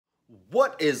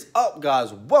What is up,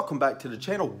 guys? Welcome back to the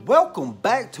channel. Welcome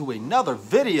back to another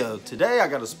video. Today I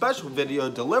got a special video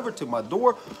delivered to my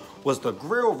door. Was the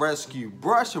Grill Rescue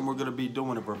brush, and we're going to be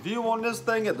doing a review on this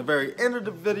thing at the very end of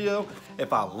the video.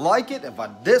 If I like it, if I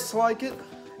dislike it,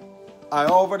 I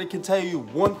already can tell you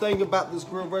one thing about this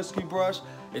Grill Rescue brush.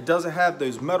 It doesn't have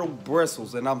those metal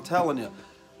bristles, and I'm telling you,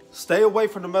 stay away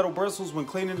from the metal bristles when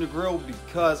cleaning the grill,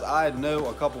 because I know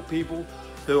a couple people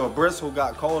who a bristle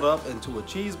got caught up into a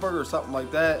cheeseburger or something like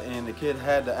that, and the kid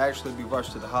had to actually be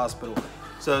rushed to the hospital.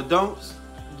 So don't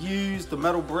use the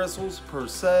metal bristles per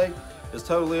se. It's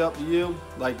totally up to you.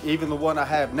 Like even the one I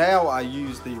have now, I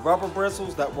use the rubber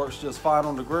bristles. That works just fine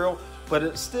on the grill, but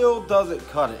it still doesn't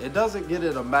cut it. It doesn't get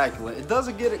it immaculate. It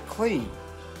doesn't get it clean.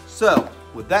 So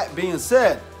with that being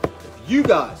said, if you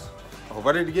guys are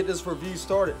ready to get this review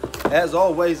started, as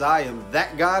always, I am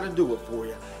that guy to do it for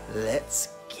you.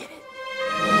 Let's get it.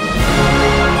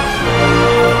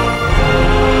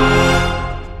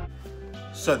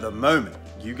 So the moment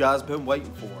you guys been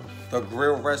waiting for, the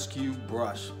Grill Rescue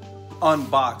brush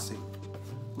unboxing.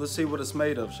 Let's see what it's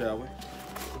made of, shall we?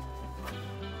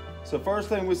 So first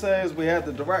thing we say is we have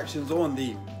the directions on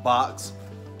the box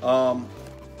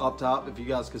up top, if you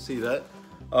guys can see that.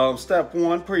 Step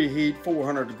one, preheat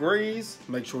 400 degrees.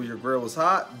 Make sure your grill is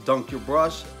hot. Dunk your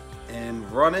brush and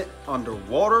run it under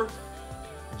water.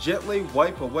 Gently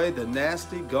wipe away the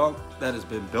nasty gunk that has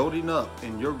been building up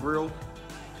in your grill.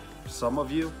 Some of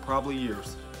you, probably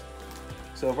years.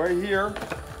 So right here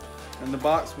in the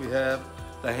box we have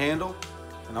the handle,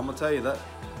 and I'm gonna tell you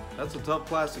that's a tough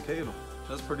plastic handle.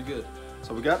 That's pretty good.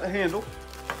 So we got the handle,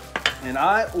 and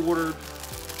I ordered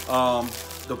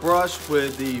the brush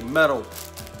with the metal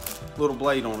little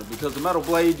blade on it, because the metal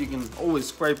blade, you can always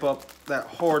scrape up that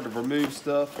hard to remove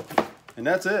stuff. And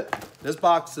that's it. This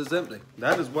box is empty.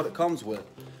 That is what it comes with.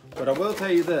 But I will tell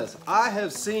you this, I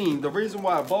have seen, the reason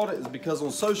why I bought it is because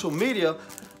on social media,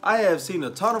 I have seen a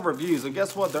ton of reviews, and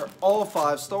guess what? They're all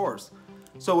 5 stars.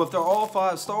 So if they're all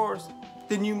 5 stars,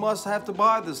 then you must have to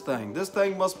buy this thing. This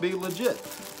thing must be legit.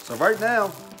 So right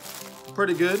now,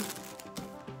 pretty good.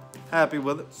 Happy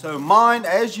with it. So mine,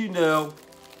 as you know,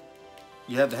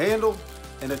 you have the handle,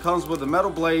 and it comes with the metal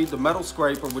blade, the metal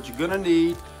scraper, which you're gonna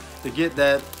need to get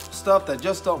that stuff that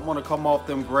just don't want to come off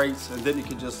them grates, and then you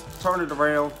can just turn it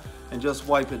around and just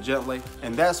wipe it gently,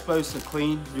 and that's supposed to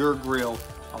clean your grill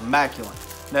immaculate.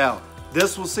 Now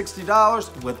this was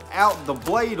 $60. Without the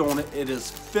blade on it, it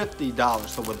is $50.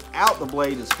 So without the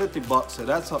blade is 50 bucks, so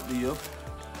that's up to you.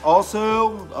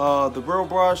 Also, the grill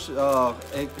brush,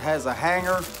 it has a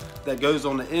hanger that goes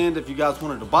on the end. If you guys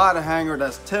wanted to buy the hanger,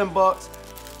 that's 10 bucks.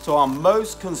 So I'm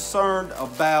most concerned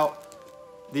about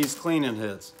these cleaning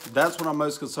heads. That's what I'm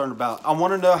most concerned about. I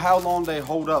want to know how long they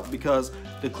hold up, because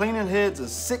the cleaning heads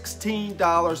is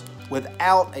 $16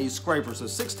 without a scraper. So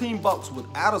 16 bucks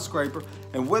without a scraper,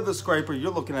 and with a scraper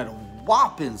you're looking at a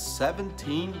whopping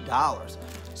 $17.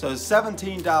 So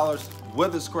 $17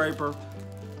 with a scraper.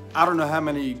 I don't know how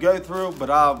many you go through, but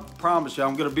I promise you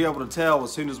I'm going to be able to tell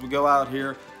as soon as we go out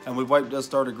here and we wipe this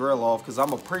started grill off, because I'm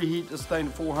going to preheat this thing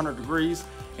to 400 degrees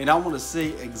and I want to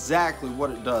see exactly what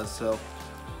it does. So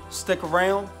stick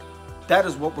around. That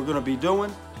is what we're going to be doing.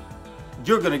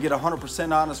 You're going to get a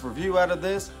 100% honest review out of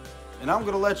this, and I'm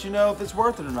going to let you know if it's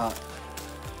worth it or not.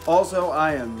 Also,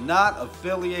 I am not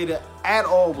affiliated at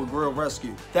all with Grill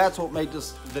Rescue. That's what made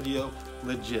this video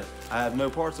legit. I have no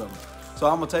parts of it. So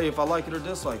I'm going to tell you if I like it or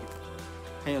dislike it.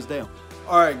 Hands down.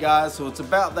 Alright guys, so it's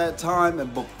about that time,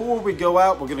 and before we go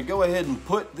out, we're going to go ahead and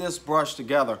put this brush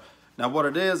together. Now what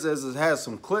it is it has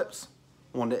some clips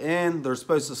on the end. They're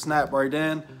supposed to snap right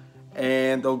in,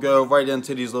 and they'll go right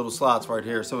into these little slots right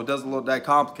here. So it doesn't look that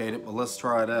complicated, but let's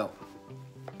try it out.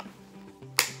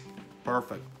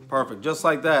 Perfect, perfect, just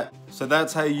like that. So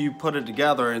that's how you put it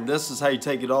together, and this is how you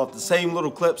take it off. The same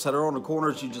little clips that are on the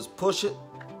corners, you just push it,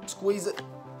 squeeze it,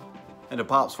 and it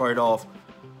pops right off.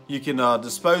 You can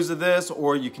dispose of this,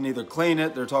 or you can either clean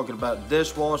it. They're talking about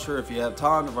dishwasher if you have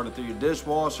time to run it through your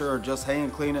dishwasher, or just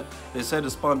hand clean it. They say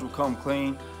the sponge will come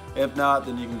clean. If not,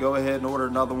 then you can go ahead and order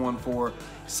another one for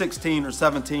 $16 or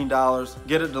 $17.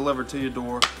 Get it delivered to your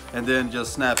door, and then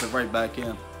just snap it right back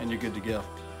in, and you're good to go.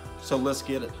 So let's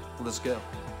get it. Let's go.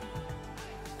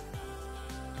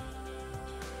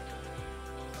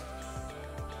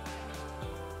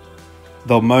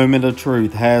 The moment of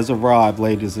truth has arrived,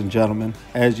 ladies and gentlemen.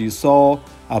 As you saw,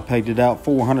 I pegged it out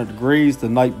 400 degrees the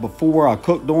night before I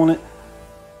cooked on it.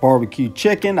 Barbecue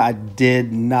chicken. I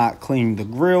did not clean the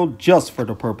grill just for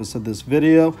the purpose of this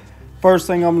video. First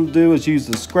thing I'm going to do is use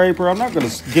the scraper. I'm not going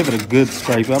to give it a good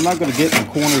scraper. I'm not going to get in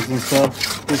the corners and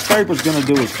stuff. The scraper's going to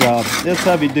do its job. It's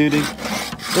heavy duty.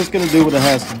 It's going to do what it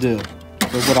has to do.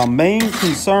 But what our main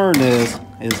concern is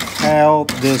how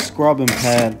this scrubbing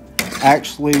pad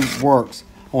actually works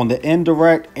on the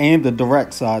indirect and the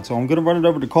direct side. So I'm going to run it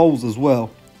over the coals as well.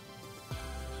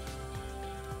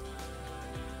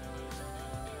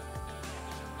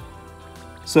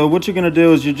 So what you're going to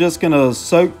do is you're just going to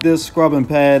soak this scrubbing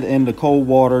pad in the cold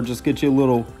water. Just get you a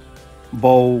little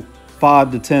bowl,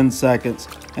 5 to 10 seconds,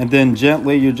 and then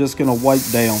gently you're just going to wipe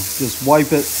down. Just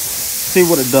wipe it, see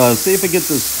what it does. See if it gets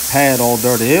this pad all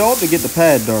dirty. It ought to get the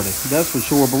pad dirty, that's for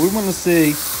sure, but we want to see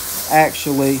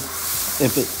actually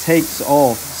if it takes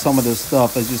off some of this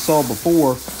stuff. As you saw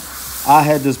before, I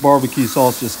had this barbecue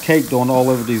sauce just caked on all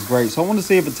over these grates. So I want to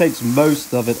see if it takes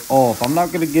most of it off. I'm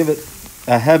not going to give it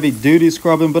a heavy duty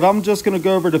scrubbing, but I'm just going to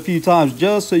go over it a few times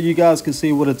just so you guys can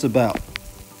see what it's about.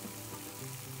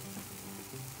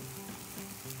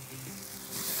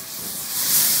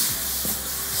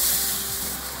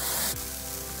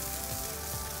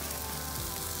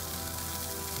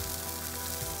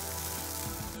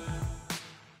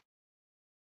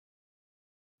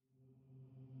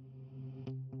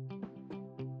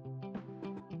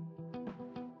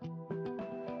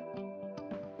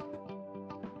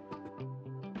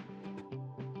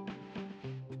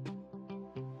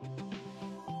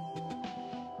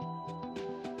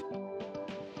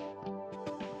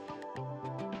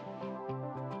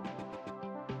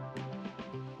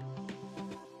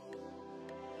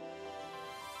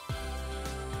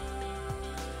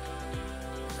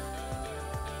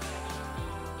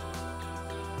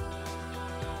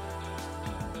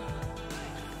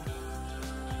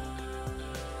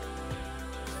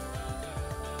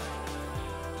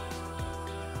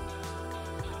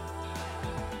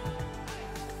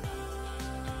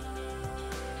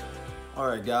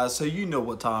 Alright guys, so you know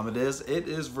what time it is. It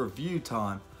is review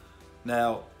time.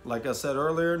 Now, like I said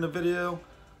earlier in the video,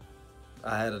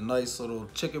 I had a nice little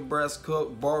chicken breast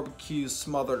cooked, barbecue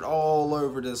smothered all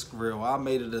over this grill. I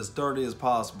made it as dirty as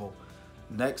possible.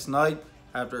 Next night,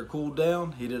 after it cooled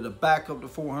down, heated it back up to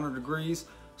 400 degrees.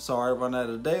 Sorry I run out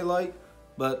of daylight,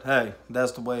 but hey,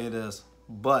 that's the way it is.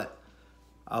 But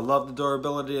I love the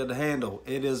durability of the handle.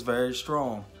 It is very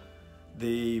strong.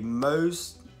 The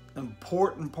most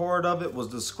important part of it was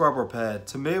the scrubber pad.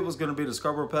 To me, it was going to be the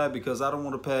scrubber pad because I don't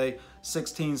want to pay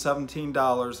 $16,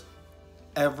 $17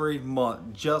 every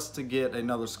month just to get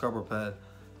another scrubber pad.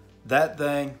 That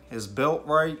thing is built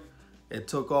right. It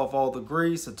took off all the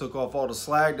grease. It took off all the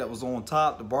slag that was on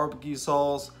top, the barbecue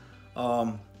sauce.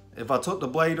 If I took the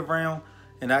blade around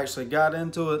and actually got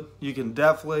into it, you can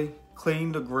definitely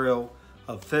clean the grill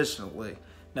efficiently.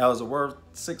 Now, is it worth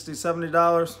 $60,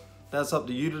 $70? That's up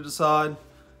to you to decide.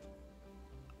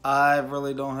 I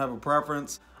really don't have a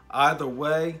preference. Either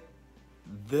way,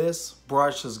 this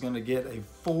brush is going to get a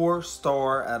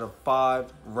 4-star out of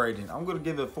 5 rating. I'm going to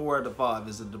give it 4 out of 5.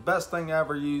 Is it the best thing I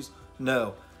ever used?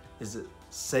 No. Is it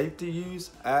safe to use?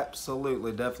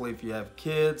 Absolutely. Definitely if you have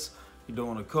kids, you're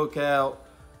doing a cookout,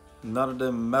 none of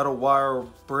them metal wire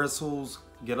bristles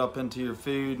get up into your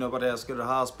food, nobody has to go to the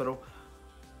hospital.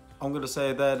 I'm going to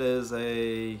say that is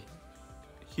a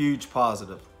huge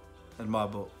positive in my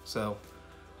book. So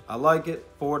I like it.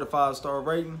 4 to 5-star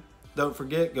rating. Don't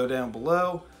forget, go down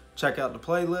below, check out the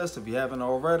playlist if you haven't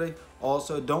already.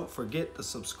 Also, don't forget to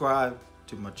subscribe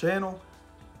to my channel.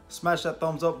 Smash that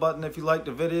thumbs up button if you liked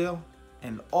the video.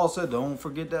 And also, don't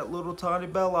forget that little tiny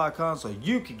bell icon so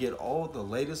you can get all the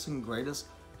latest and greatest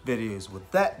videos. With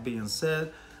that being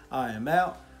said, I am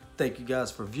out. Thank you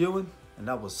guys for viewing, and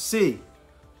I will see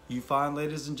you fine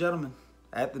ladies and gentlemen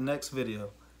at the next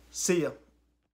video. See ya.